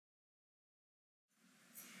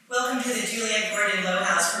Welcome to the Juliette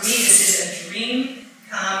House. For me, this is a dream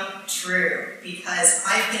come true because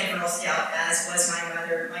I've been a Girl Scout, as was my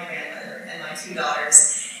mother, my grandmother, and my two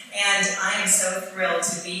daughters. And I am so thrilled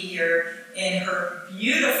to be here in her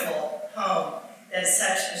beautiful home that is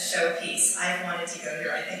such a showpiece. I've wanted to go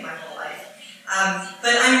here, I think, my whole life.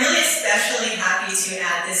 But I'm really especially happy to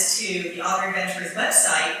add this to the Author Adventures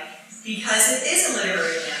website because it is a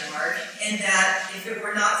literary landmark in that if it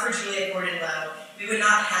were not for Juliette Gordon-Low, we would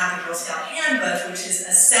not have the Girl Scout Handbook, which is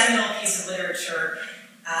a seminal piece of literature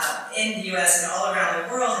in the U.S. and all around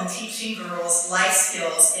the world in teaching girls life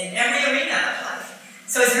skills in every arena of life.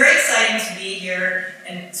 So it's very exciting to be here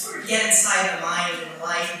and sort of get inside the mind and the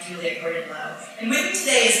life of Juliette Gordon-Low. And with me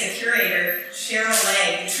today is the curator, Cheryl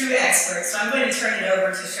Lang, the true expert. So I'm going to turn it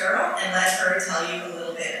over to Cheryl and let her tell you a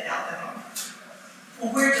little bit about the home.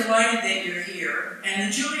 Well, we're delighted that you're here, and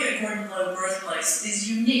the Juliette Gordon-Low birthplace is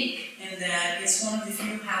unique in that it's one of the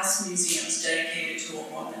few house museums dedicated to a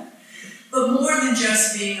woman. But more than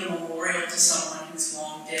just being a memorial to someone who's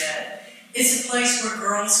long dead, it's a place where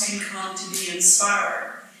girls can come to be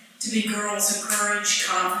inspired, to be girls of courage,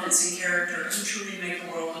 confidence, and character who truly make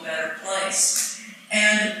the world a better place.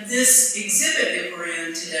 And this exhibit that we're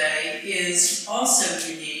in today is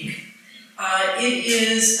also unique. It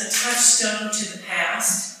is a touchstone to the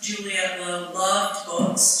past. Juliette Low loved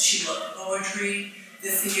books. She loved poetry, the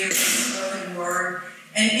theater, the spoken word.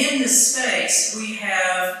 And in this space, we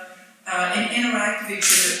have an interactive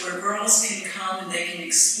exhibit where girls can come and they can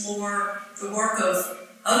explore the work of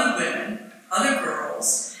other women, other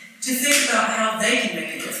girls, to think about how they can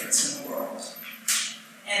make a difference in the world.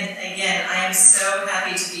 And again, I am so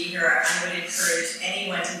happy to be here. I would encourage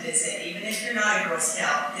anyone to visit, even if you're not a Girl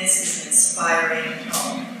Scout. This is an inspiring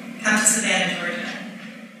home. Come to Savannah, Georgia.